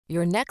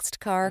Your next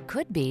car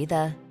could be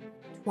the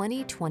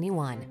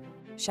 2021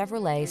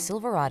 Chevrolet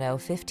Silverado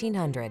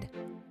 1500.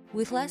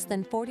 With less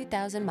than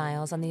 40,000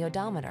 miles on the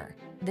odometer,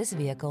 this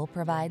vehicle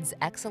provides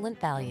excellent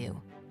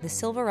value. The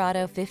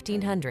Silverado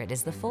 1500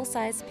 is the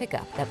full-size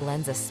pickup that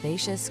blends a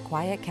spacious,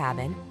 quiet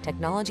cabin,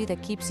 technology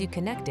that keeps you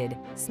connected,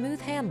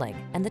 smooth handling,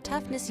 and the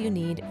toughness you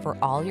need for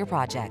all your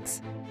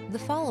projects. The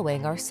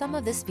following are some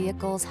of this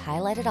vehicle's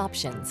highlighted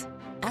options: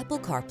 Apple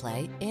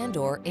CarPlay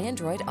and/or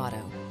Android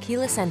Auto,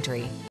 keyless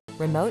entry,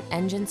 remote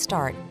engine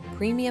start,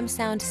 premium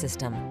sound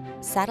system,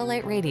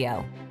 satellite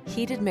radio,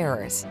 heated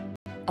mirrors,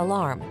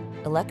 alarm,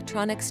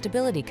 electronic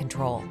stability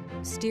control,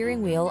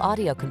 steering wheel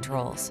audio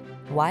controls,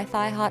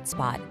 Wi-Fi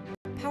hotspot.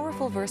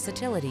 Powerful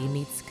versatility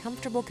meets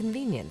comfortable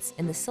convenience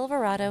in the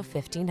Silverado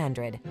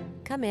 1500.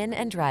 Come in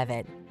and drive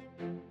it.